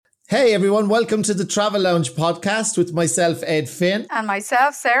Hey everyone, welcome to the Travel Lounge podcast with myself, Ed Finn. And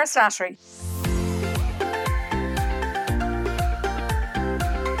myself, Sarah Slattery.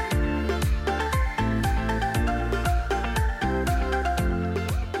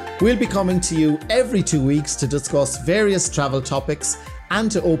 We'll be coming to you every 2 weeks to discuss various travel topics and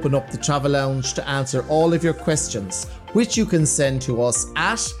to open up the Travel Lounge to answer all of your questions, which you can send to us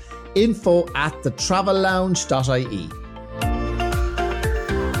at info@thetravellounge.ie.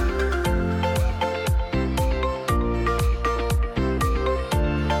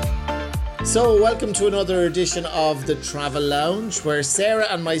 So welcome to another edition of the Travel Lounge, where Sarah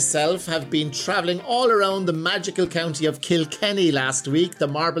and myself have been travelling all around the magical county of Kilkenny last week, the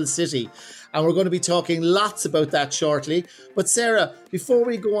Marble City. And we're going to be talking lots about that shortly. But Sarah, before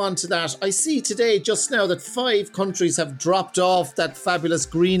we go on to that, I see today just now that 5 countries have dropped off that fabulous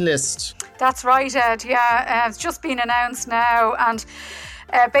green list. That's right, Ed. Yeah, it's just been announced now. And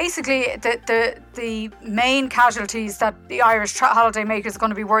basically, the main casualties that the Irish holiday makers are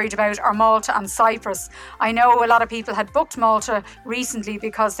going to be worried about are Malta and Cyprus. I know a lot of people had booked Malta recently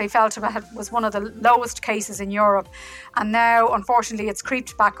because they felt it was one of the lowest cases in Europe. And now, unfortunately, it's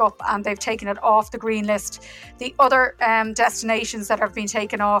creeped back up and they've taken it off the green list. The other destinations that have been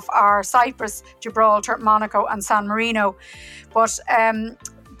taken off are Cyprus, Gibraltar, Monaco and San Marino. But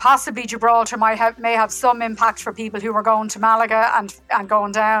possibly Gibraltar may have some impact for people who were going to Malaga and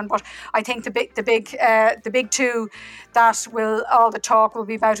going down, but I think the big two that all the talk will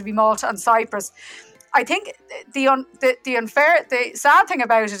be about will be Malta and Cyprus. I think the sad thing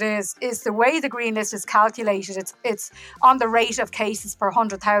about it is the way the green list is calculated. It's on the rate of cases per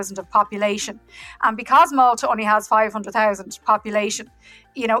 100,000 of population, and because Malta only has 500,000 population,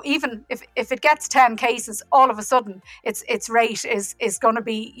 you know, even if it gets 10 cases, all of a sudden its rate is going to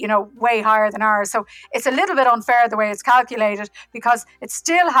be, you know, way higher than ours. So it's a little bit unfair the way it's calculated because it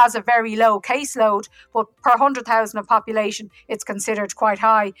still has a very low caseload, but per 100,000 of population, it's considered quite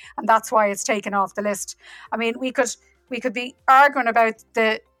high, and that's why it's taken off the list. I mean, we could be arguing about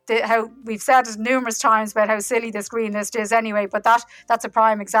how we've said it numerous times about how silly this green list is anyway, but that's a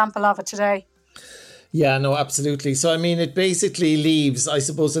prime example of it today. Yeah, no, absolutely. So, I mean, it basically leaves, I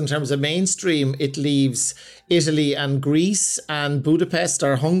suppose, in terms of mainstream, it leaves Italy and Greece and Budapest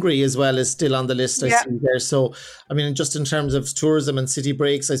or Hungary as well is still on the list. I see there. So, I mean, just in terms of tourism and city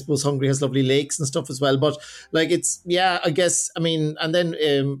breaks, I suppose Hungary has lovely lakes and stuff as well. But like I guess, I mean, and then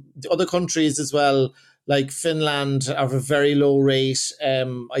the other countries as well, like Finland have a very low rate.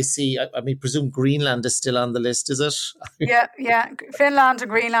 I see, I mean, presume Greenland is still on the list, is it? Yeah. Finland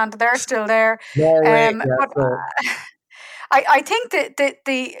and Greenland, they're still there. I think that the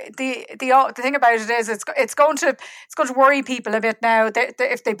thing about it is it's going to worry people a bit now that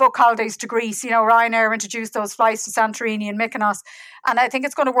if they book holidays to Greece. You know, Ryanair introduced those flights to Santorini and Mykonos, and I think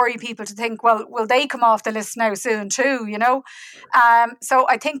it's going to worry people to think, well, will they come off the list now soon too? You know, so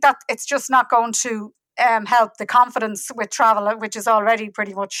I think that it's just not going to help the confidence with travel, which is already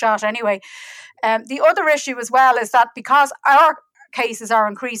pretty much shot anyway. The other issue as well is that because our cases are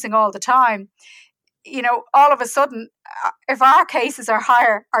increasing all the time, you know, all of a sudden, if our cases are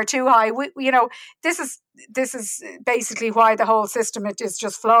too high, this is basically why the whole system is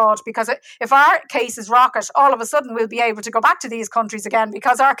just flawed. Because if our cases rocket, all of a sudden we'll be able to go back to these countries again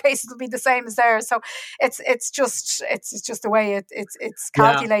because our cases will be the same as theirs. So it's just the way it's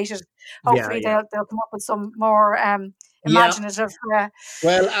calculated. Yeah. Hopefully they'll come up with some more imaginative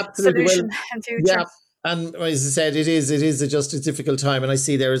solution in future. Yeah. And as I said, it is just a difficult time. And I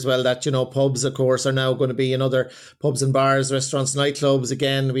see there as well that, you know, pubs, of course, are now going to be another pubs and bars, restaurants, nightclubs.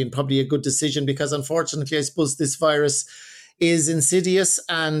 Again, being probably a good decision because unfortunately, I suppose this virus is insidious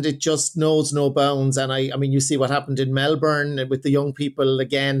and it just knows no bounds. And I mean, you see what happened in Melbourne with the young people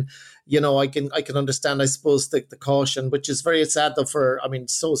again. You know, I can understand, I suppose, the caution, which is very sad though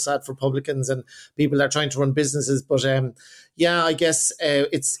so sad for publicans and people that are trying to run businesses. But I guess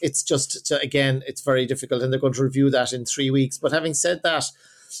it's just, again, it's very difficult and they're going to review that in 3 weeks. But having said that,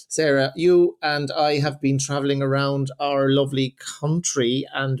 Sarah, you and I have been travelling around our lovely country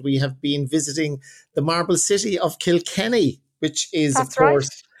and we have been visiting the Marble City of Kilkenny, which is, of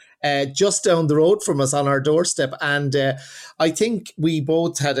course, just down the road from us on our doorstep. And I think we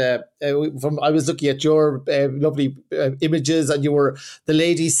both had I was looking at your lovely images and you were the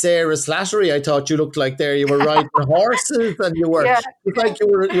lady Sarah Slattery. I thought you looked like there. You were riding horses and you were, it's like you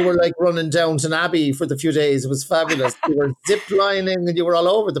were like running Downton Abbey for the few days. It was fabulous. You were zip lining and you were all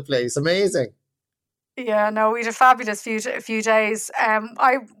over the place. Amazing. Yeah, no, we had a fabulous few days.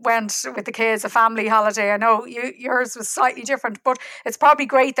 I went with the kids, a family holiday. I know yours was slightly different, but it's probably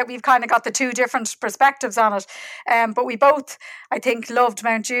great that we've kind of got the two different perspectives on it. But we both, I think, loved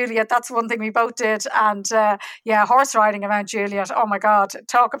Mount Juliet. That's one thing we both did. And yeah, horse riding at Mount Juliet. Oh my God,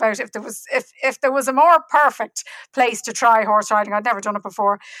 talk about if there was a more perfect place to try horse riding. I'd never done it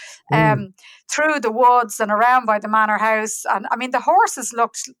before. Through the woods and around by the manor house, and I mean the horses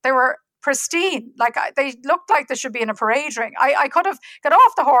they were pristine. Like they looked like they should be in a parade ring. I could have got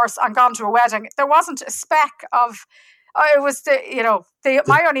off the horse and gone to a wedding. There wasn't a speck of. It was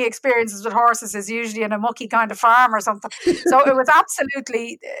my only experiences with horses is usually in a mucky kind of farm or something. So it was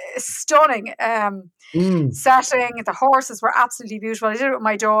absolutely stunning setting. The horses were absolutely beautiful. I did it with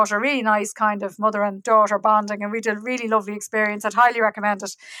my daughter. Really nice kind of mother and daughter bonding, and we did a really lovely experience. I'd highly recommend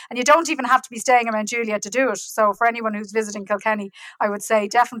it. And you don't even have to be staying in Mount Juliet to do it. So for anyone who's visiting Kilkenny, I would say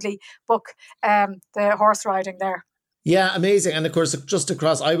definitely book the horse riding there. Yeah, amazing. And of course, just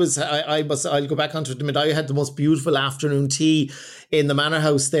across, I'll go back onto it in a minute. I had the most beautiful afternoon tea in the manor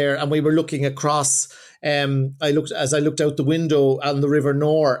house there, and we were looking across. I looked out the window on the River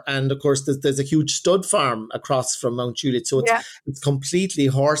Nore, and of course, there's a huge stud farm across from Mount Juliet. So it's completely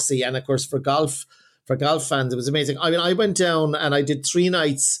horsey. And of course, for golf fans, it was amazing. I mean, I went down and I did 3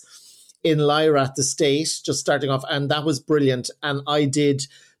 nights in Lyra at the State, just starting off, and that was brilliant. And I did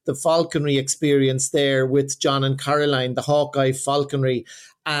the falconry experience there with John and Caroline, the Hawkeye falconry.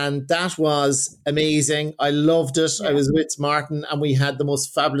 And that was amazing. I loved it. Yeah. I was with Martin and we had the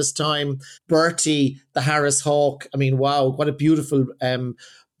most fabulous time. Bertie, the Harris hawk. I mean, wow, what a beautiful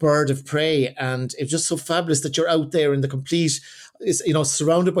bird of prey. And it's just so fabulous that you're out there in the complete,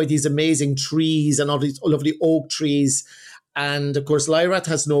 surrounded by these amazing trees and all these lovely oak trees. And of course, Lyra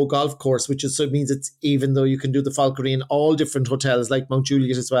has no golf course, so it means it's, even though you can do the falconry in all different hotels like Mount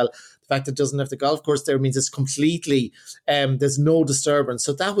Juliet as well, the fact that it doesn't have the golf course there means it's completely, there's no disturbance.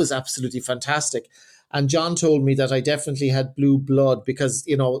 So that was absolutely fantastic. And John told me that I definitely had blue blood because,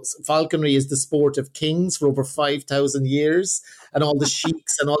 falconry is the sport of kings for over 5,000 years, and all the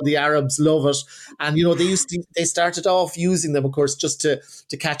sheiks and all the Arabs love it. And, they started off using them, of course, just to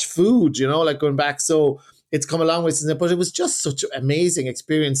catch food, like going back. So it's come a long way since then, but it was just such an amazing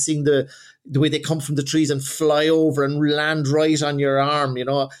experience seeing the way they come from the trees and fly over and land right on your arm,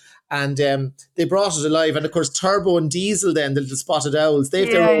 And they brought it alive. And of course, Turbo and Diesel, then the little spotted owls, they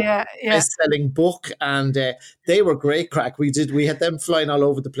have their own best-selling book, and they were great crack. We had them flying all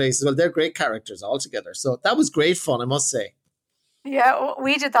over the place as well. They're great characters altogether. So that was great fun, I must say. Yeah,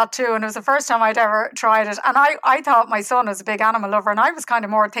 we did that too, and it was the first time I'd ever tried it. And I thought my son was a big animal lover, and I was kind of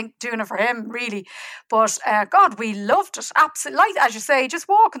more doing it for him, really. But God, we loved it. Absolutely, like as you say, just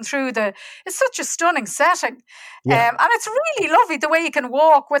walking through it's such a stunning setting, and it's really lovely the way you can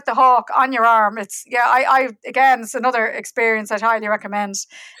walk with the hawk on your arm. It's it's another experience I'd highly recommend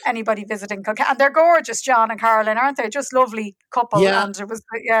anybody visiting Kilkenny. And they're gorgeous, John and Caroline, aren't they? Just lovely couple, and it was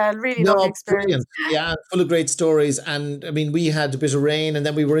really lovely experience. Brilliant. Yeah, full of great stories. And I mean, we had a bit of rain and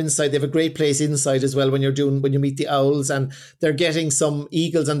then we were inside. They have a great place inside as well when you meet the owls, and they're getting some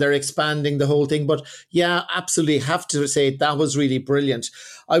eagles and they're expanding the whole thing. But yeah, absolutely have to say that was really brilliant.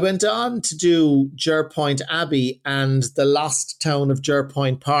 I went on to do Jerpoint Abbey and the lost town of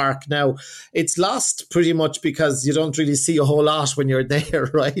Jerpoint Park. Now, it's lost pretty much because you don't really see a whole lot when you're there,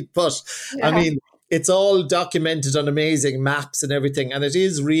 right? But I mean, it's all documented on amazing maps and everything, and it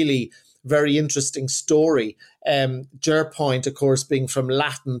is really very interesting story. Jerpoint, of course, being from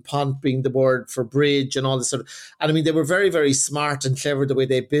Latin, pont being the word for bridge and all this sort of. And I mean, they were very, very smart and clever the way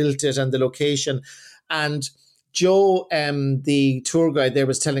they built it and the location. And Joe, the tour guide there,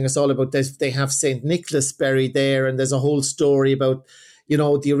 was telling us all about this. They have St. Nicholas buried there, and there's a whole story about,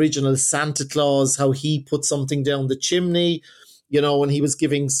 the original Santa Claus, how he put something down the chimney, when he was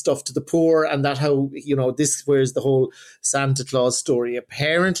giving stuff to the poor, and that how, this where's the whole Santa Claus story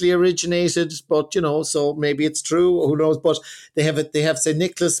apparently originated, but, so maybe it's true, who knows, but they have St.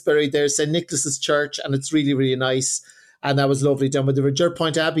 Nicholas buried there, St. Nicholas's church, and it's really, really nice. And that was lovely done. But the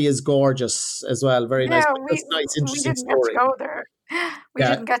Jerpoint Abbey is gorgeous as well. Very nice. Nice, interesting story. We didn't get to go there. We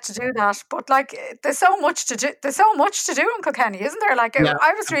didn't get to do that. But there's so much to do. There's so much to do in Kilkenny, isn't there?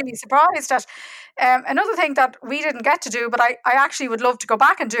 I was really surprised at. Another thing that we didn't get to do, but I actually would love to go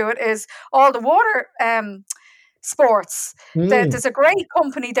back and do it, is all the water sports. There's a great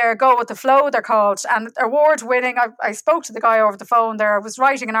company there, Go With The Flow, they're called, and award winning. I spoke to the guy over the phone there. I was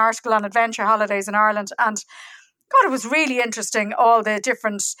writing an article on adventure holidays in Ireland, and God, it was really interesting. All the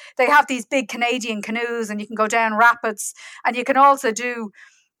different, they have these big Canadian canoes, and you can go down rapids, and you can also do,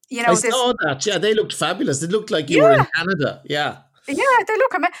 I saw that. Yeah, they looked fabulous. It looked like you were in Canada. Yeah. Yeah, they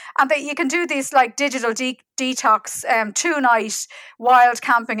look amazing, and you can do these like digital detox 2-night wild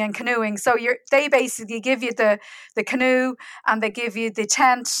camping and canoeing. So they basically give you the canoe, and they give you the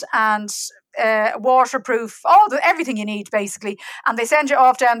tent and waterproof, everything you need basically, and they send you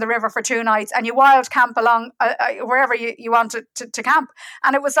off down the river for 2 nights, and you wild camp along wherever you want to camp.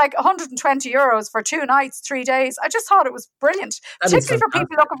 And it was like €120 for 2 nights, 3 days. I just thought it was brilliant, particularly for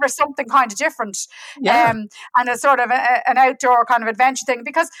people looking for something kind of different, and a sort of an outdoor kind of adventure thing,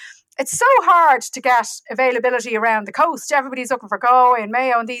 because it's so hard to get availability around the coast. Everybody's looking for Galway and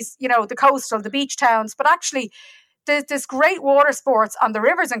Mayo and these, the coastal, the beach towns, but actually there's great water sports on the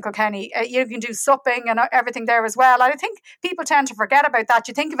rivers in Kilkenny. You can do supping and everything there as well. And I think people tend to forget about that.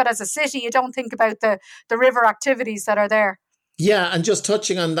 You think of it as a city. You don't think about the river activities that are there. Yeah, and just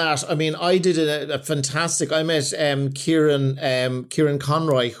touching on that, I mean, I did a fantastic. I met Kieran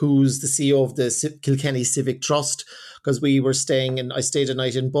Conroy, who's the CEO of the Kilkenny Civic Trust, because I stayed a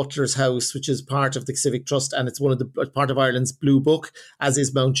night in Butler's House, which is part of the Civic Trust, and it's part of Ireland's Blue Book, as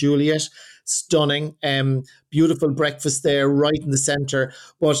is Mount Juliet. Stunning, beautiful breakfast there, right in the centre.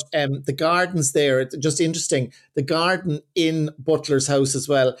 But the gardens there, just interesting. The garden in Butler's House as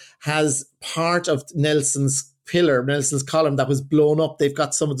well has part of Nelson's column that was blown up. They've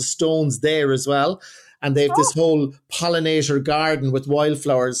got some of the stones there as well. And they have this whole pollinator garden with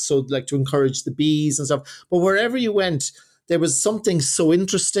wildflowers, so like to encourage the bees and stuff. But wherever you went, there was something so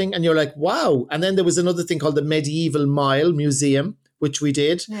interesting, and you're like, wow. And then there was another thing called the Medieval Mile Museum, which we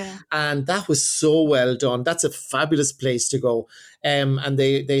did. Yeah. And that was so well done. That's a fabulous place to go. And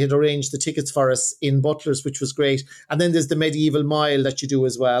they had arranged the tickets for us in Butler's, which was great. And then there's the Medieval Mile that you do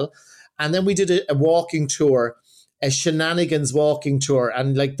as well. And then we did a walking tour, a shenanigans walking tour,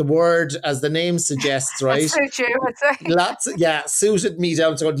 and like the word, as the name suggests, right? Suited me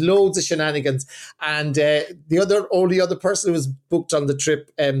down. So loads of shenanigans, and the only other person who was booked on the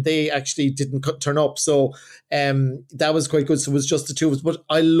trip, they actually didn't turn up. So that was quite good. So it was just the two of us, but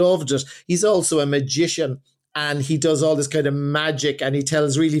I loved it. He's also a magician, and he does all this kind of magic, and he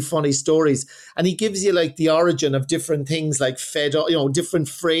tells really funny stories, and he gives you like the origin of different things, like different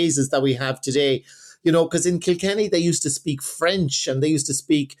phrases that we have today. Because in Kilkenny, they used to speak French and they used to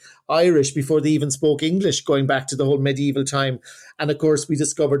speak Irish before they even spoke English, going back to the whole medieval time. And of course, we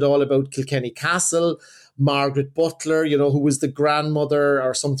discovered all about Kilkenny Castle, Margaret Butler, who was the grandmother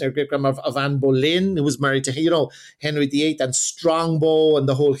or something, great-grandmother of Anne Boleyn, who was married to, Henry VIII, and Strongbow and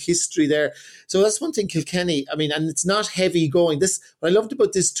the whole history there. So that's one thing, Kilkenny. I mean, and it's not heavy going. What I loved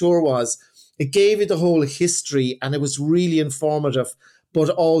about this tour was it gave you the whole history, and it was really informative, but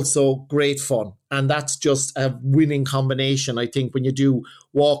also great fun. And that's just a winning combination, I think, when you do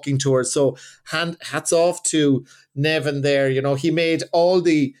walking tours. So hats off to Nevin there. He made all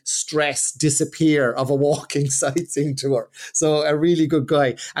the stress disappear of a walking sightseeing tour. So a really good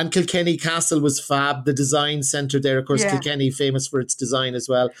guy. And Kilkenny Castle was fab. The design centre there, of course, Kilkenny, famous for its design as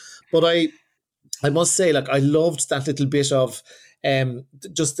well. But I must say, I loved that little bit of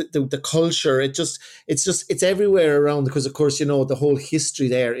just the culture. It's everywhere around, because of course the whole history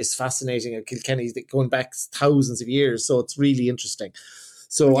there is fascinating at Kilkenny, going back thousands of years, so it's really interesting.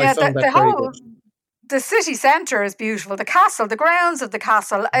 So I found that very good. The city centre is beautiful. The castle, the grounds of the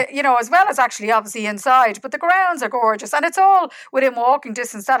castle, as well as actually obviously inside, but the grounds are gorgeous, and it's all within walking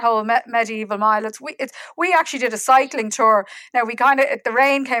distance. That whole medieval mile. We actually did a cycling tour. Now the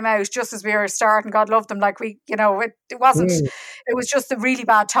rain came out just as we were starting. God love them. It wasn't. It was just the really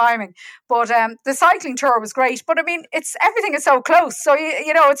bad timing. But the cycling tour was great. But I mean, everything is so close. So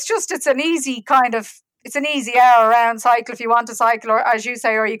it's an easy kind of. It's an easy hour around cycle if you want to cycle, or as you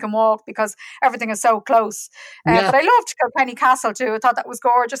say, or you can walk, because everything is so close. But I loved Kilkenny Castle too. I thought that was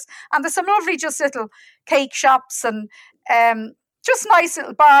gorgeous. And there's some lovely just little cake shops and just nice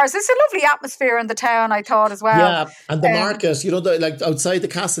little bars. It's a lovely atmosphere in the town, I thought, as well. Yeah, and the market, outside the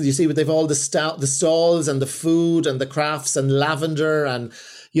castle, you see they've all the stalls and the food and the crafts and lavender and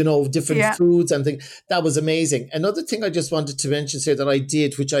different foods and things. That was amazing. Another thing I just wanted to mention here that I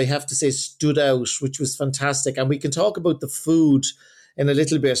did, which I have to say stood out, which was fantastic. And we can talk about the food in a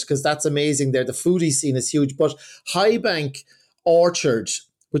little bit, because that's amazing there. The foodie scene is huge. But Highbank Orchard,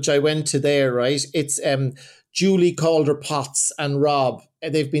 which I went to there, right? It's Julie Calder Potts and Rob.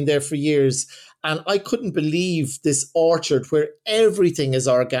 They've been there for years. And I couldn't believe this orchard where everything is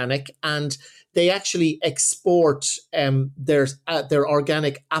organic, and they actually export their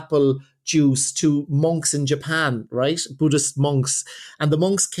organic apple juice to monks in Japan, right? Buddhist monks. And the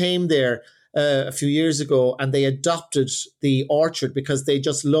monks came there a few years ago, and they adopted the orchard because they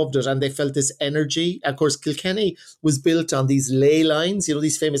just loved it, and they felt this energy. Of course, Kilkenny was built on these ley lines,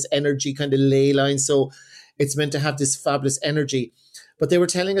 these famous energy kind of ley lines. So It's meant to have this fabulous energy. But they were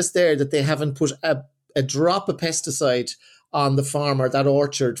telling us there that they haven't put a drop of pesticide on the farm or that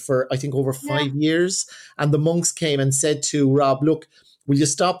orchard for, I think, over 5 years. And the monks came and said to Rob, look, will you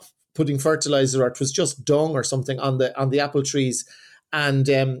stop putting fertilizer, or it was just dung or something on the apple trees, and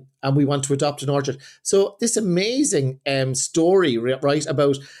we want to adopt an orchard. So this amazing story, right,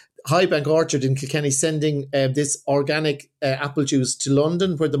 about Highbank Orchard in Kilkenny sending this organic apple juice to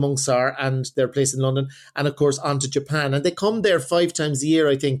London, where the monks are, and their place in London, and of course on to Japan. And they come there 5 times a year,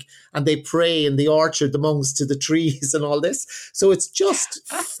 I think, and they pray in the orchard, the monks, to the trees and all this. So it's just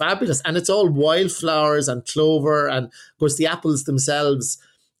fabulous. And it's all wildflowers and clover, and of course the apples themselves.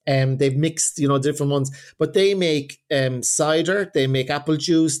 They've mixed, different ones, but they make cider, they make apple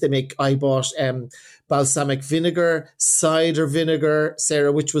juice, they make, I bought balsamic vinegar, cider vinegar,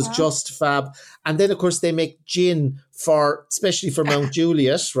 Sarah, which was just fab. And then, of course, they make gin especially for Mount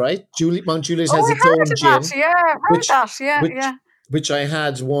Juliet, right? Mount Juliet has its own gin. Which I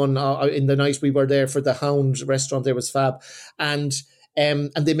had one in the night we were there for the Hound restaurant. There was fab. And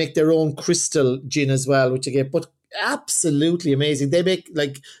they make their own crystal gin as well, which again, but absolutely amazing. They make,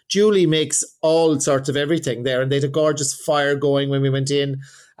 Julie makes all sorts of everything there, and they had a gorgeous fire going when we went in.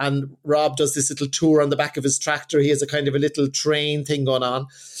 And Rob does this little tour on the back of his tractor. He has a kind of a little train thing going on.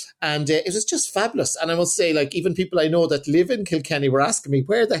 And it was just fabulous. And I must say, even people I know that live in Kilkenny were asking me,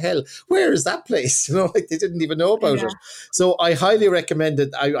 where is that place? They didn't even know about it. So I highly recommend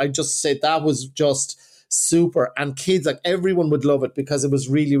it. I just said that was just super. And kids, everyone would love it because it was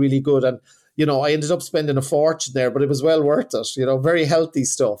really, really good. And, I ended up spending a fortune there, but it was well worth it. Very healthy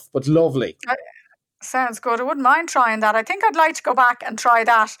stuff, but lovely. Sounds good. I wouldn't mind trying that. I think I'd like to go back and try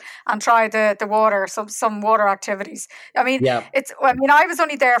that and try the water, some water activities. I mean, I was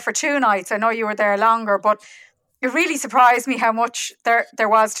only there for 2 nights. I know you were there longer, but it really surprised me how much there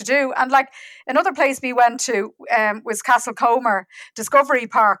was to do. And another place we went to was Castlecomer Discovery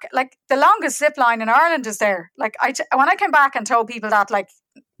Park. The longest zip line in Ireland is there. When I came back and told people that,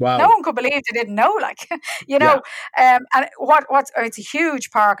 wow. No one could believe they didn't know, and it's a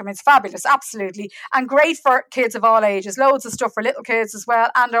huge park. I mean, it's fabulous, absolutely, and great for kids of all ages. Loads of stuff for little kids as well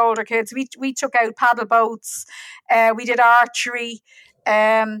and older kids. We took out paddle boats, we did archery.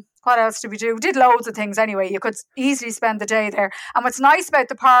 What else did we do? We did loads of things anyway. You could easily spend the day there. And what's nice about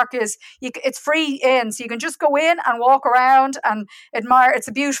the park is it's free in, so you can just go in and walk around and admire. It's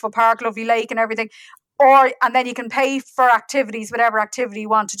a beautiful park, lovely lake and everything. And then you can pay for activities, whatever activity you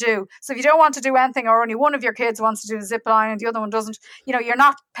want to do. So if you don't want to do anything, or only one of your kids wants to do the zip line and the other one doesn't, you're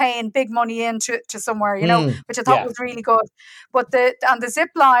not paying big money into somewhere, which I thought was really good. But the zip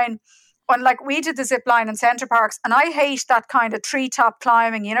line, when we did the zip line in Centre Parks, and I hate that kind of treetop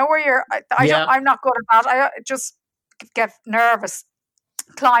climbing, where I'm not good at that. I just get nervous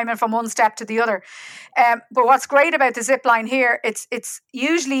climbing from one step to the other. But what's great about the zip line here, it's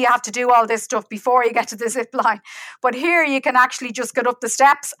usually you have to do all this stuff before you get to the zip line. But here you can actually just get up the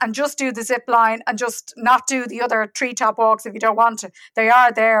steps and just do the zip line and just not do the other treetop walks if you don't want to. They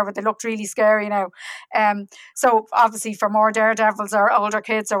are there, but they looked really scary now. So obviously for more daredevils or older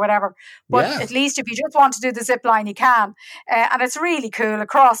kids or whatever. But at least if you just want to do the zip line, you can. And it's really cool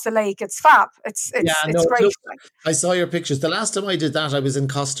across the lake. It's fab. It's great. Look, I saw your pictures. The last time I did that, I was in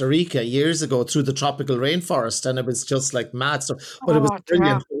Costa Rica years ago through the tropical rainforest, and it was just mad stuff. But it was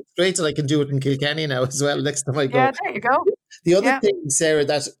brilliant. Yeah. It's great that I can do it in Kilkenny now as well next time I go. Yeah, there you go. The other thing, Sarah,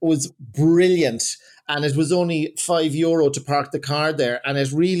 that was brilliant, and it was only €5 to park the car there, and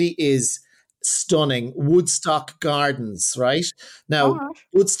it really is stunning. Woodstock Gardens, right? Now,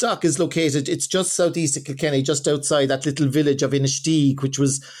 Woodstock is located, it's just southeast of Kilkenny, just outside that little village of Inistioge, which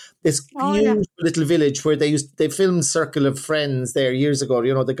was this beautiful little village where they filmed Circle of Friends there years ago,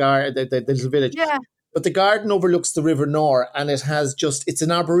 the little village. Yeah. But the garden overlooks the River Nore, and it has it's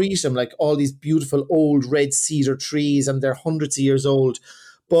an arboretum, all these beautiful old red cedar trees, and they're hundreds of years old.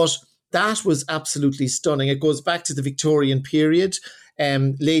 But that was absolutely stunning. It goes back to the Victorian period.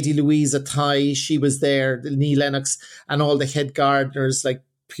 Lady Louisa Tighe, she was there, Neil Lennox, and all the head gardeners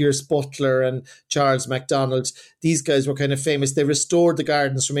Pierce Butler and Charles MacDonald. These guys were kind of famous. They restored the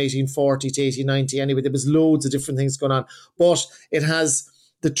gardens from 1840 to 1890. Anyway, there was loads of different things going on. But it has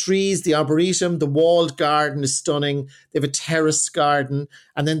the trees, the arboretum, the walled garden is stunning. They have a terraced garden.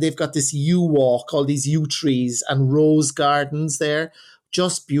 And then they've got this yew walk, all these yew trees and rose gardens there.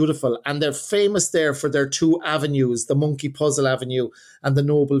 Just beautiful. And they're famous there for their 2 avenues, the Monkey Puzzle Avenue and the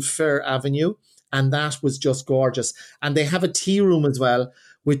Noble Fair Avenue. And that was just gorgeous. And they have a tea room as well,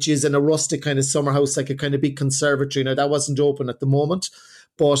 which is in a rustic kind of summer house, a kind of big conservatory. Now, that wasn't open at the moment,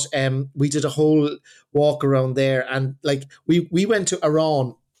 but we did a whole walk around there. And we went to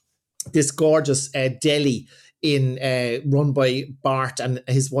Arran this gorgeous deli in run by Bart and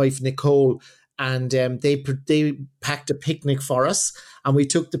his wife Nicole. And they packed a picnic for us, and we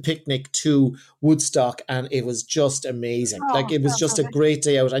took the picnic to Woodstock, and it was just amazing. Like, it was just a great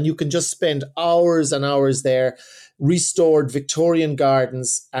day out, and you can just spend hours and hours there. Restored Victorian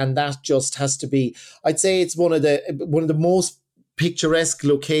gardens, and that just has to be, I'd say it's one of the most picturesque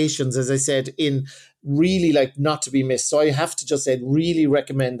locations, as I said, in really, like, not to be missed. So I have to just say, really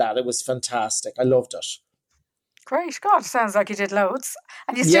recommend that. It was fantastic. I loved it. Great. God, sounds like you did loads.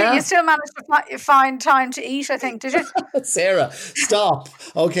 And you still managed to find time to eat, I think, did you? Sarah, stop.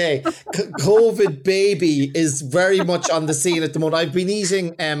 Okay. COVID baby is very much on the scene at the moment. I've been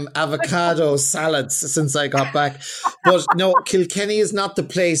eating avocado salads since I got back. But no, Kilkenny is not the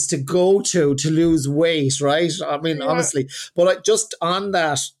place to go to lose weight, right? I mean, honestly. But just on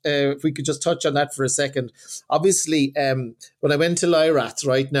that, if we could just touch on that for a second. Obviously, when I went to Lyrath,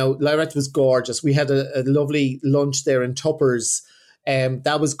 right now, Lyrath was gorgeous. We had a lovely lunch there in Tuppers.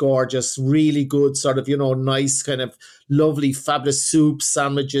 That was gorgeous, really good, sort of, nice kind of lovely, fabulous soup,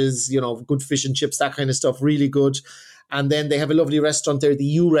 sandwiches, good fish and chips, that kind of stuff, really good. And then they have a lovely restaurant there, the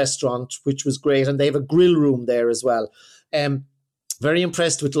U Restaurant, which was great. And they have a grill room there as well. Very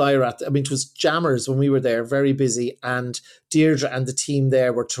impressed with Lyrath. I mean, it was jammers when we were there, very busy. And Deirdre and the team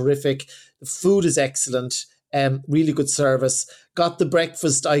there were terrific. The food is excellent. Really good service. Got the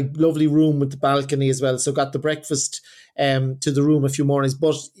breakfast, lovely room with the balcony as well. So got the breakfast to the room a few mornings.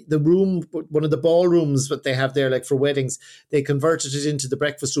 But the room, one of the ballrooms that they have there, like for weddings, they converted it into the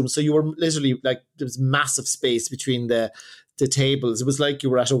breakfast room. So you were literally like, there was massive space between the tables. It was like you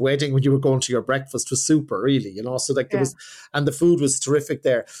were at a wedding when you were going to your breakfast. It was super, really, So like there was, and the food was terrific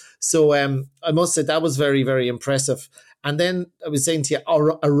there. So I must say that was very, very impressive. And then I was saying to you,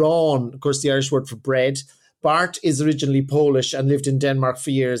 Aran, of course, the Irish word for bread. Bart is originally Polish and lived in Denmark for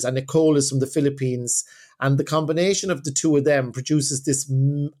years, and Nicole is from the Philippines. And the combination of the two of them produces this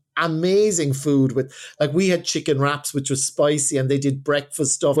amazing food with, like, we had chicken wraps, which was spicy, and they did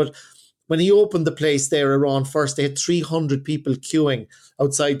breakfast stuff. But when he opened the place there around first, they had 300 people queuing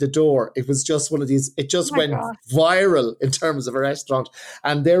outside the door. It was just one of these, it just went viral in terms of a restaurant.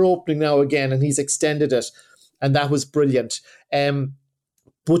 And they're opening now again, and he's extended it. And that was brilliant.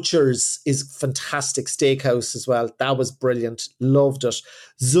 Butcher's is fantastic steakhouse as well. That was brilliant. Loved it.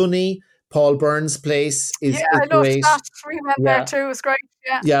 Zunny, Paul Byrne's place is I great. Loved that. We went there too. It was great.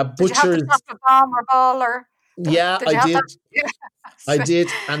 Yeah, Butcher's. Did you have the bomb or ball or? I did. I did.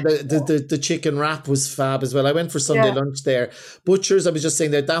 And the chicken wrap was fab as well. I went for Sunday lunch there. Butcher's, I was just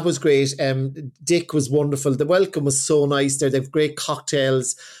saying that was great. Dick was wonderful. The welcome was so nice there. They have great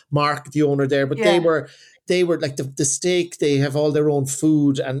cocktails. Mark, the owner there, but they were like the steak, they have all their own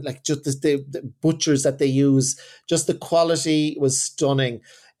food, and like just the butchers that they use, just the quality was stunning.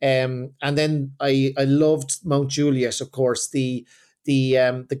 And then I loved Mount Juliet, of course, the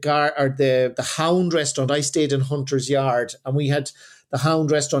Hound restaurant. I stayed in Hunter's Yard, and we had the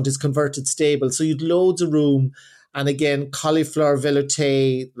Hound restaurant is converted stable, so you'd loads of room. And again, cauliflower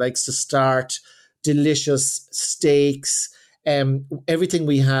velouté likes to start, delicious steaks. Everything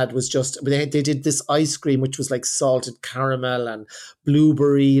we had was just, they did this ice cream which was like salted caramel and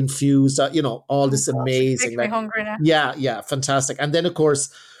blueberry infused, all this amazing. Makes me hungry now. Yeah, fantastic. And then of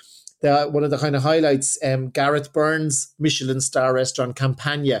course, one of the kind of highlights, Gareth Burns Michelin star restaurant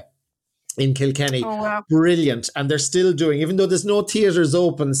Campania in Kilkenny. Oh, wow. Brilliant. And they're still doing, even though there's no theatres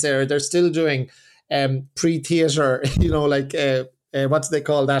open, Sarah, they're still doing pre-theatre, what do they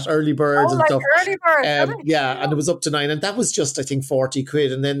call that? Early birds and stuff. Early birds. And it was up to 9, and that was just, I think, 40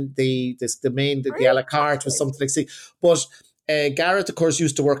 quid. And then the a la carte was something like 6. But Gareth, of course,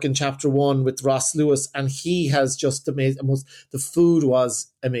 used to work in Chapter 1 with Ross Lewis, and he has just amazing. The food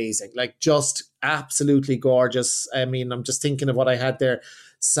was amazing, like just absolutely gorgeous. I mean, I'm just thinking of what I had there.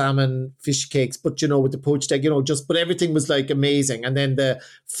 Salmon, fish cakes, but with the poached egg, but everything was like amazing. And then the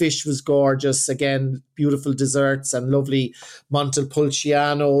fish was gorgeous. Again, beautiful desserts and lovely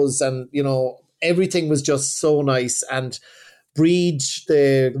Montepulcianos, and everything was just so nice. And Breed,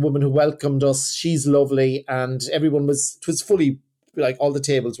 the woman who welcomed us, she's lovely, and it was fully, like, all the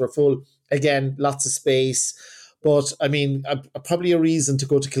tables were full. Again, lots of space. But I mean, probably a reason to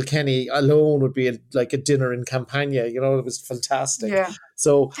go to Kilkenny alone would be like a dinner in Campania. It was fantastic. Yeah.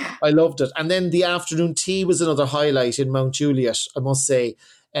 So I loved it. And then the afternoon tea was another highlight in Mount Juliet, I must say.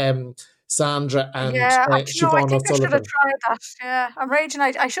 Sandra and No, I Siobhan think I should have O'Sullivan. tried that. Yeah, I'm raging.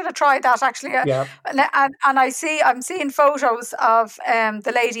 I should have tried that actually. Yeah. And I'm seeing photos of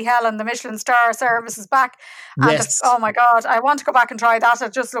the Lady Helen, the Michelin star service is back, and Yes. oh my God, I want to go back and try that.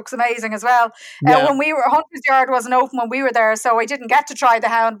 It just looks amazing as well. Yeah. When we were Hunter's Yard wasn't open when we were there, so I didn't get to try the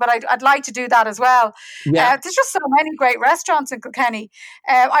hound, but I'd like to do that as well. Yeah. There's just so many great restaurants in Kilkenny.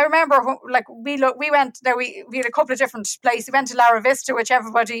 I remember we went there. We had a couple of different places. We went to Lara Vista, which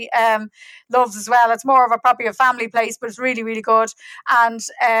everybody loves as well. It's more of probably a family place, but it's really, really good. And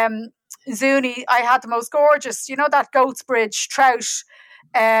Zuni, I had the most gorgeous, that Goats Bridge trout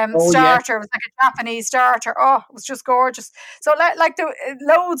starter. Yeah. It was like a Japanese starter. Oh, it was just gorgeous. So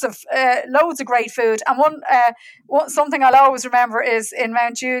loads of great food. And something I'll always remember is in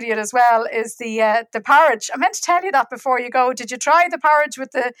Mount Juliet as well is the porridge. I meant to tell you that before you go. Did you try the porridge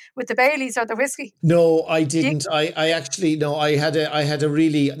with the Baileys or the whiskey? No, I didn't. I actually no. I had to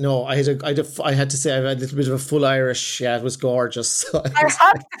say I had a little bit of a full Irish. Yeah, it was gorgeous. I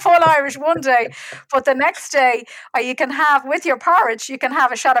had the full Irish one day, but the next day you can have with your porridge. You can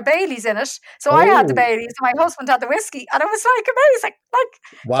have a shot of Baileys in it. So I had the Baileys, and my husband had the whiskey, and it was amazing.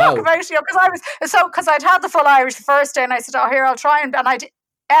 Wow. Talk about because I'd had the full Irish the first day, and I said, "Oh, here I'll try," and I ate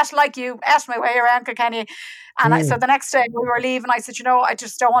my way around Kilkenny, and so the next day we were leaving, I said, I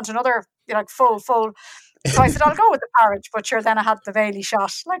just don't want another full. So I said, I'll go with the porridge, but sure, then I had the Bailey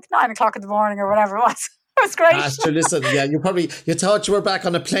shot 9:00 in the morning or whatever it was. It was great. Astrid, listen, yeah, you thought you were back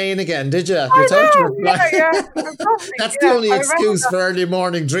on a plane again, did you? I know, you were yeah. That's the only excuse for early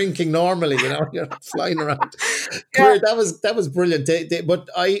morning drinking normally, you're flying around. Yeah. That was brilliant. But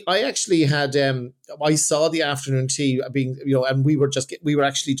I actually had, I saw the afternoon tea being, and we were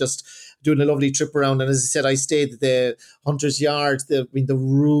actually just doing a lovely trip around. And as I said, I stayed at the Hunter's Yard, the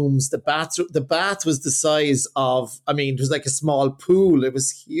rooms, the bath was the size of, it was like a small pool. It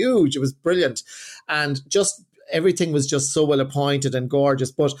was huge. It was brilliant. And just everything was just so well appointed and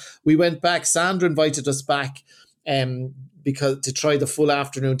gorgeous. But we went back. Sandra invited us back because to try the full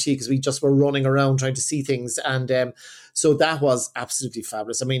afternoon tea because we just were running around trying to see things. And so that was absolutely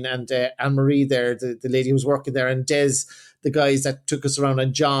fabulous. And Anne-Marie there, the lady who was working there, and Des, the guys that took us around,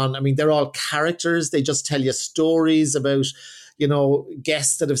 and John, they're all characters. They just tell you stories about,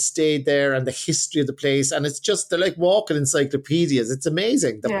 guests that have stayed there and the history of the place. And it's just, they're like walking encyclopedias. It's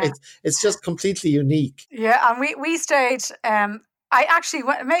amazing. Yeah. It's just completely unique. Yeah. And we stayed, I actually,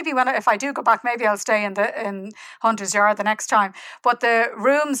 maybe if I do go back, maybe I'll stay in Hunter's Yard the next time. But the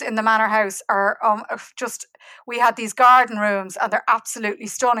rooms in the Manor House are we had these garden rooms and they're absolutely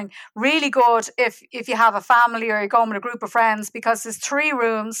stunning. Really good if you have a family or you're going with a group of friends, because there's 3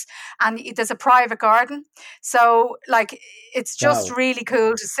 rooms and there's a private garden. So it's just really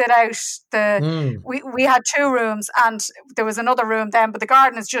cool to sit out. We had 2 rooms and there was another room then, but the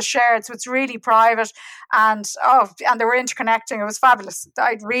garden is just shared, so it's really private and they were interconnecting. It was fabulous.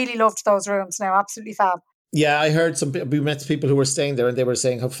 I really loved those rooms now. Absolutely fab. Yeah, I heard we met people who were staying there and they were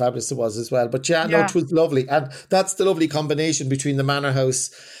saying how fabulous it was as well. But it was lovely. And that's the lovely combination between the Manor House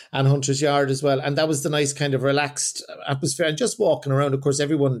and Hunter's Yard as well. And that was the nice kind of relaxed atmosphere and just walking around. Of course,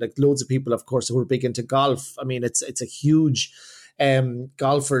 everyone, loads of people, of course, who were big into golf. It's a huge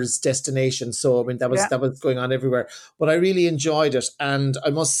golfers destination. So, that was going on everywhere. But I really enjoyed it. And I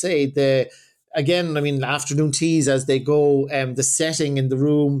must say afternoon teas as they go, the setting in the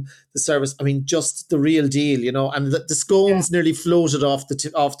room, the service, just the real deal, and the scones nearly floated off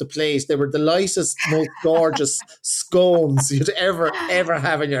the plate. They were the lightest, most gorgeous scones you'd ever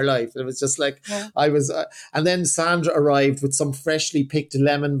have in your life. It was just and then Sandra arrived with some freshly picked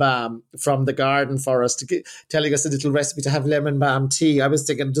lemon balm from the garden for us, telling us a little recipe to have lemon balm tea. I was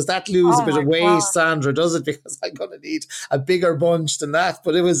thinking, does that lose a bit of weight, Sandra? Does it? Because I'm going to need a bigger bunch than that.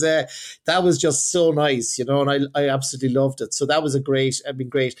 But it was, that was just so nice, and I absolutely loved it. So that was great.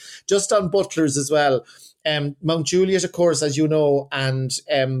 Just on Butlers as well, Mount Juliet, of course, as you know, and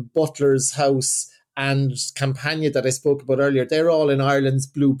Butler's House and Campania that I spoke about earlier, they're all in Ireland's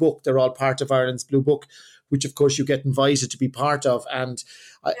Blue Book. They're all part of Ireland's Blue Book, which of course you get invited to be part of. And,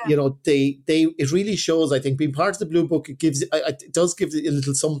 it really shows, I think, being part of the Blue Book, it does give a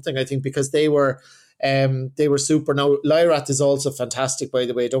little something, I think, because they were super. Now, Lyrath is also fantastic, by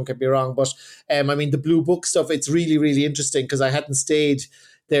the way, don't get me wrong. But, the Blue Book stuff, it's really, really interesting because I hadn't stayed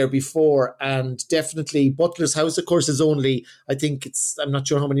there before, and definitely Butler's House, of course, is only, I think I'm not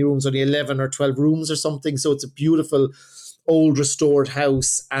sure how many rooms, only 11 or 12 rooms or something. So it's a beautiful old restored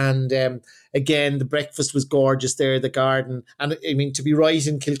house. And again, the breakfast was gorgeous there, the garden. And to be right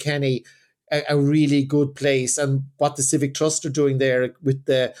in Kilkenny, a really good place, and what the Civic Trust are doing there with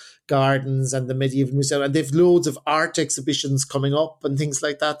the gardens and the medieval museum, and they've loads of art exhibitions coming up and things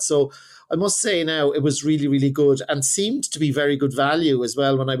like that. So I must say now it was really, really good, and seemed to be very good value as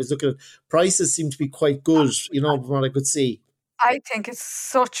well. When I was looking at prices, seemed to be quite good, from what I could see. I think it's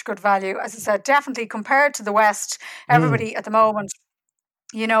such good value. As I said, definitely compared to the West, everybody at the moment,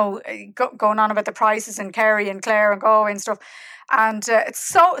 going on about the prices in Kerry and Clare and Galway and stuff. And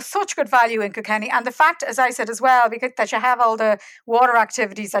it's such good value in Kilkenny. And the fact, as I said as well, because that you have all the water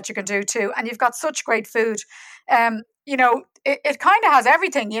activities that you can do too, and you've got such great food. It kind of has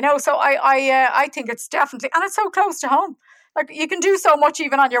everything, So I think it's definitely, and it's so close to home. Like, you can do so much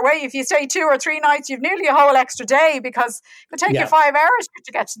even on your way. If you stay 2 or 3 nights, you've nearly a whole extra day, because it could take you 5 hours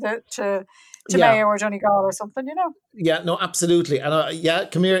to get to Mayo or Donegal or something, Yeah, no, absolutely.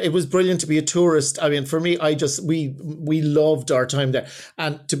 And come here, it was brilliant to be a tourist. I mean, for me, we loved our time there.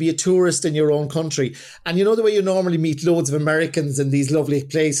 And to be a tourist in your own country. And the way you normally meet loads of Americans in these lovely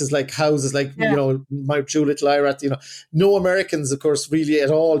places, like houses, like, my true little Irish, no Americans, of course, really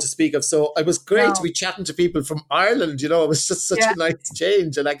at all to speak of. So it was great to be chatting to people from Ireland, it was just such a nice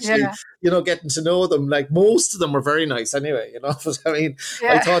change. And actually, getting to know them, like most of them were very nice anyway, But I mean,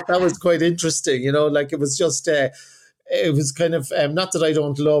 I thought that was quite interesting, like it was just, it was kind of, not that I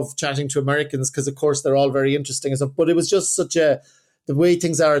don't love chatting to Americans, because of course they're all very interesting and stuff, but it was just such the way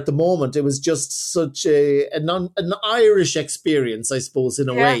things are at the moment, it was just such an Irish experience, I suppose, in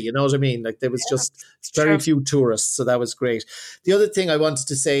a way, you know what I mean? Like, there was just very few tourists, so that was great. The other thing I wanted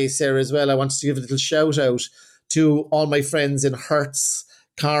to say, Sarah, as well, I wanted to give a little shout out to all my friends in Hertz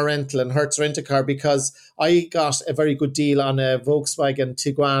car rental and Hertz Rent-A-Car, because I got a very good deal on a Volkswagen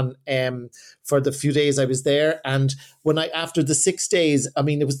Tiguan for the few days I was there. And after the 6 days, I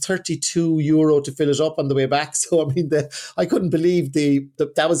mean, it was €32 to fill it up on the way back. So, I mean, I couldn't believe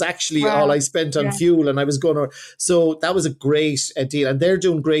that was actually all I spent on fuel, and I was so that was a great deal. And they're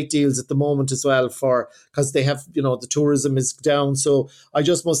doing great deals at the moment as well, because they have, the tourism is down. So I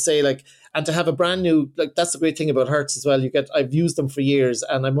just must say, like, and to have a brand new, like, that's the great thing about Hertz as well. I've used them for years,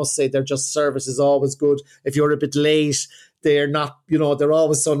 and I must say their service is always good. If you're a bit late, they're not, they're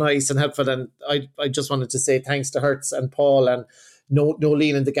always so nice and helpful. And I just wanted to say thanks to Hertz and Paul and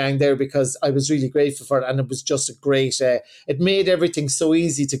Nolene and the gang there, because I was really grateful for it. And it was just a great, it made everything so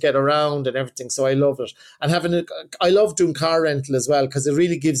easy to get around and everything. So I love it. And I love doing car rental as well, because it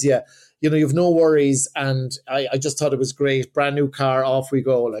really gives you, you've no worries. And I just thought it was great. Brand new car, off we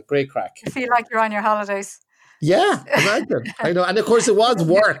go. Like, great crack. You feel like you're on your holidays. Yeah, imagine. I know. And of course it was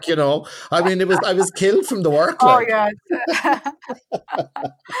work, I mean, I was killed from the work. Oh, yeah.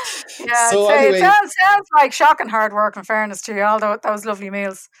 So anyway, it sounds like shocking hard work, in fairness to you, although those lovely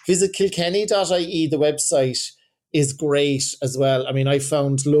meals. Visit Kilkenny.ie, the website is great as well. I mean, I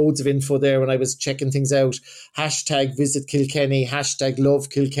found loads of info there when I was checking things out. #visit Kilkenny,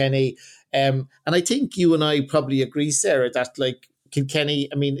 #love Kilkenny. And I think you and I probably agree, Sarah, that, like, Kilkenny,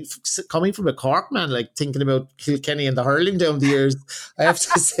 I mean, coming from a Cork man, like, thinking about Kilkenny and the hurling down the years, I have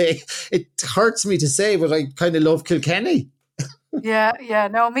to say, it hurts me to say, but I kind of love Kilkenny. Yeah,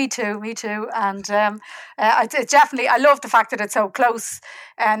 no, me too. And it's definitely, I love the fact that it's so close.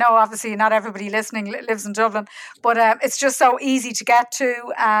 No, obviously not everybody listening lives in Dublin, but it's just so easy to get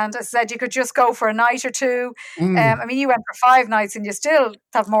to. And as I said, you could just go for a night or two. I mean, you went for 5 nights and you still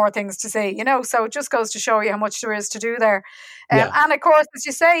have more things to see, so it just goes to show you how much there is to do there. And of course, as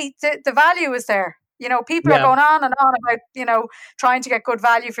you say, the value is there. People are going on and on about, trying to get good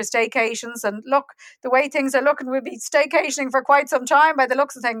value for staycations. And look, the way things are looking, we'll be staycationing for quite some time by the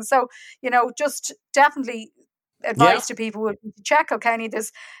looks of things. So, just definitely advice to people would be to check Kilkenny.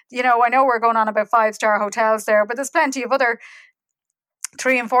 There's, I know we're going on about 5-star hotels there, but there's plenty of other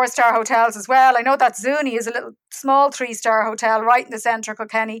 3- and 4-star hotels as well. I know that Zuni is a little small 3-star hotel right in the centre of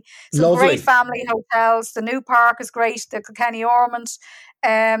Kilkenny. Some great family hotels. The New Park is great. The Kilkenny Ormond.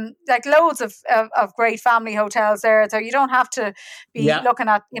 Like, loads of great family hotels there. So you don't have to be looking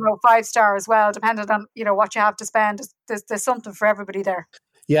at, 5-star as well, depending on, what you have to spend. There's something for everybody there.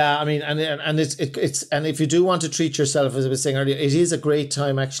 Yeah, I mean, and it's and if you do want to treat yourself, as I was saying earlier, it is a great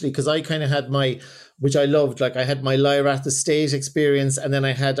time, actually, because I kind of had which I loved, like, I had my Lyrath Estate experience, and then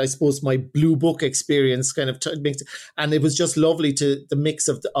I had, I suppose, my Blue Book experience kind of mixed, and it was just lovely to the mix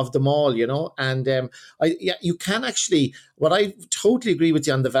of them all, and you can actually, what I totally agree with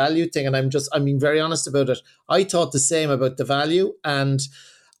you on the value thing, and I'm being very honest about it. I thought the same about the value, and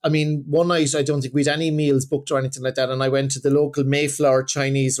I mean, one night, I don't think we'd any meals booked or anything like that. And I went to the local Mayflower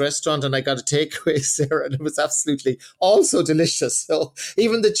Chinese restaurant and I got a takeaway, Sarah, and it was absolutely also delicious. So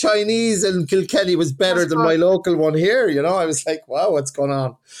even the Chinese in Kilkenny was better than my local one here. I was like, wow, what's going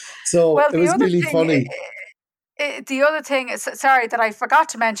on? So it was really funny. The other thing is, sorry, that I forgot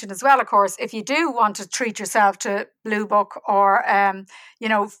to mention as well, of course, if you do want to treat yourself to Blue Book or,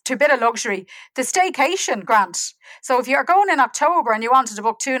 to a bit of luxury, the staycation grant. So if you're going in October and you wanted to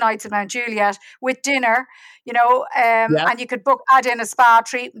book 2 nights at Mount Juliet with dinner, and you could add in a spa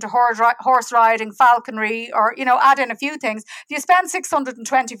treatment, horse riding, falconry, or, add in a few things. If you spend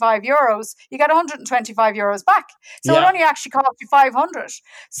 €625, you get €125 back. So it only actually costs you 500.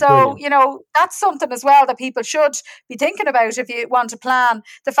 So, Brilliant. That's something as well that people should be thinking about if you want to plan.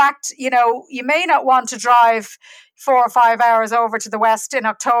 The fact, you may not want to drive 4 or 5 hours over to the west in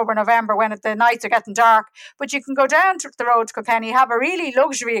October, November when the nights are getting dark, but you can go down to the road to Kilkenny, have a really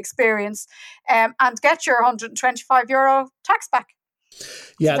luxury experience, and get your €125 tax back.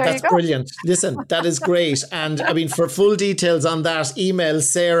 Yeah, so that's brilliant. Listen, that is great. And I mean, for full details on that, email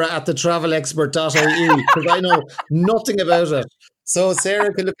sarah@thetravelexpert.ie, because I know nothing about it. So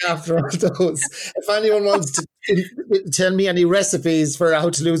Sarah can look after all those. If anyone wants to tell me any recipes for how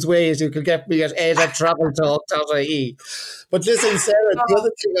to lose weight, you can get me at ed@traveltalk.ie. But listen, Sarah, the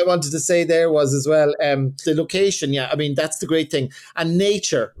other thing I wanted to say there was as well, the location. Yeah, I mean, that's the great thing. And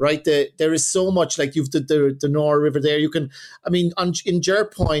nature, right? There is so much, like you've the Nore River there. You can, I mean, in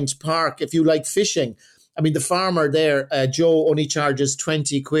Jerpoint Park, if you like fishing, I mean, the farmer there, Joe, only charges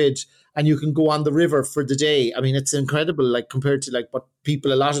 20 quid. And you can go on the river for the day. I mean, it's incredible, like compared to like what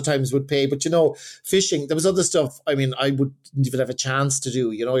people a lot of times would pay. But, fishing, there was other stuff. I mean, I wouldn't even have a chance to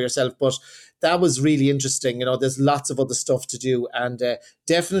do, yourself. But that was really interesting. There's lots of other stuff to do. And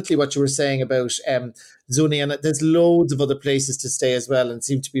definitely what you were saying about Zuni, and there's loads of other places to stay as well and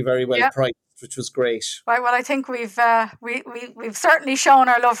seem to be very well priced, which was great. Right, well, I think we've certainly shown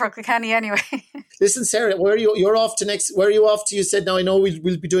our love for Kilkenny anyway. Listen, Sarah, where are you? You're off to next. Where are you off to? You said, now I know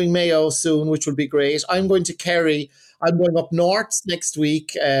we'll be doing Mayo soon, which will be great. I'm going to Kerry. I'm going up north next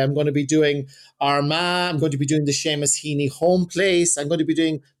week. I'm going to be doing Armagh. I'm going to be doing the Seamus Heaney home place. I'm going to be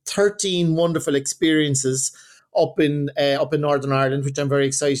doing 13 wonderful experiences up in Northern Ireland, which I'm very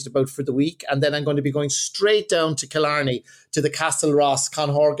excited about for the week. And then I'm going to be going straight down to Killarney to the Castle Ross, Con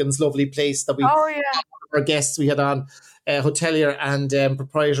Horgan's lovely place that our guests we had on, hotelier and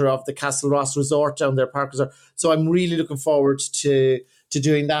proprietor of the Castle Ross Resort down there, Park Resort. So I'm really looking forward to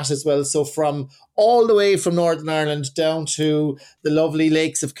doing that as well. So from all the way from Northern Ireland down to the lovely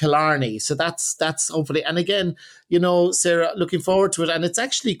lakes of Killarney. So that's hopefully, and again, Sarah, looking forward to it. And it's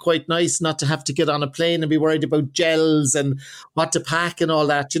actually quite nice not to have to get on a plane and be worried about gels and what to pack and all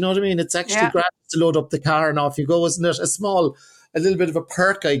that. You know what I mean? It's actually great to load up the car and off you go, isn't it? A little bit of a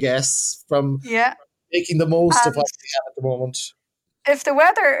perk, I guess, from making the most of what we have at the moment. If the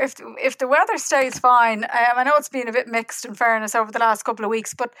weather stays fine, I know it's been a bit mixed in fairness over the last couple of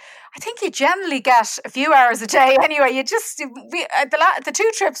weeks, but I think you generally get a few hours a day anyway. The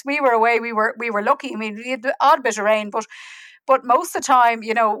 2 trips we were away, we were lucky. I mean, we had the odd bit of rain, but most of the time,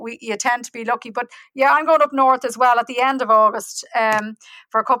 you tend to be lucky. But yeah, I'm going up north as well at the end of August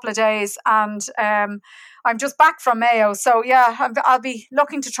for a couple of days, and I'm just back from Mayo. So yeah, I'll be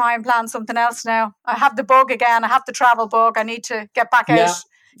looking to try and plan something else now. I have the bug again. I have the travel bug. I need to get back out.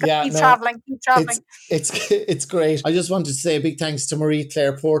 Keep traveling. It's great. I just wanted to say a big thanks to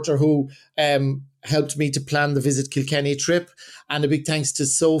Marie-Claire Porter, who helped me to plan the Visit Kilkenny trip, and a big thanks to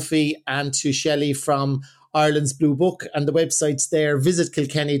Sophie and to Shelley from Ireland's Blue Book, and the websites there,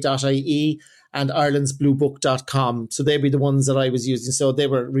 visitkilkenny.ie and irelandsbluebook.com. So they'd be the ones that I was using. So they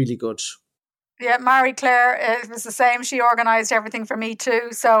were really good. Yeah, Marie-Claire, it was the same. She organised everything for me too.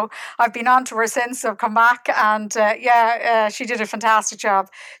 So I've been on to her since I've come back, and she did a fantastic job.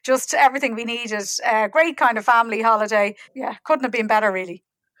 Just everything we needed. Great kind of family holiday. Yeah, couldn't have been better, really.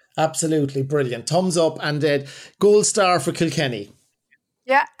 Absolutely brilliant. Thumbs up, and gold star for Kilkenny.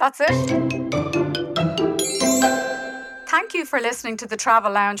 Yeah, that's it. Thank you for listening to the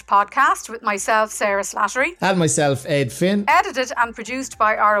Travel Lounge podcast with myself, Sarah Slattery. And myself, Ed Finn. Edited and produced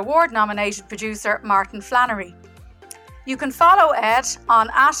by our award-nominated producer, Martin Flannery. You can follow Ed on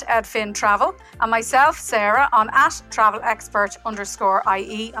 @EdFinnTravel and myself, Sarah, on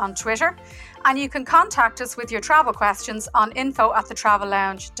 @TravelExpert_IE on Twitter. And you can contact us with your travel questions on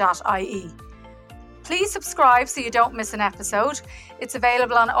info@thetravellounge.ie. Please subscribe so you don't miss an episode. It's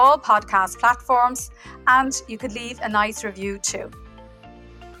available on all podcast platforms, and you could leave a nice review too.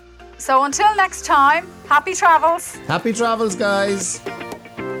 So until next time, happy travels. Happy travels, guys.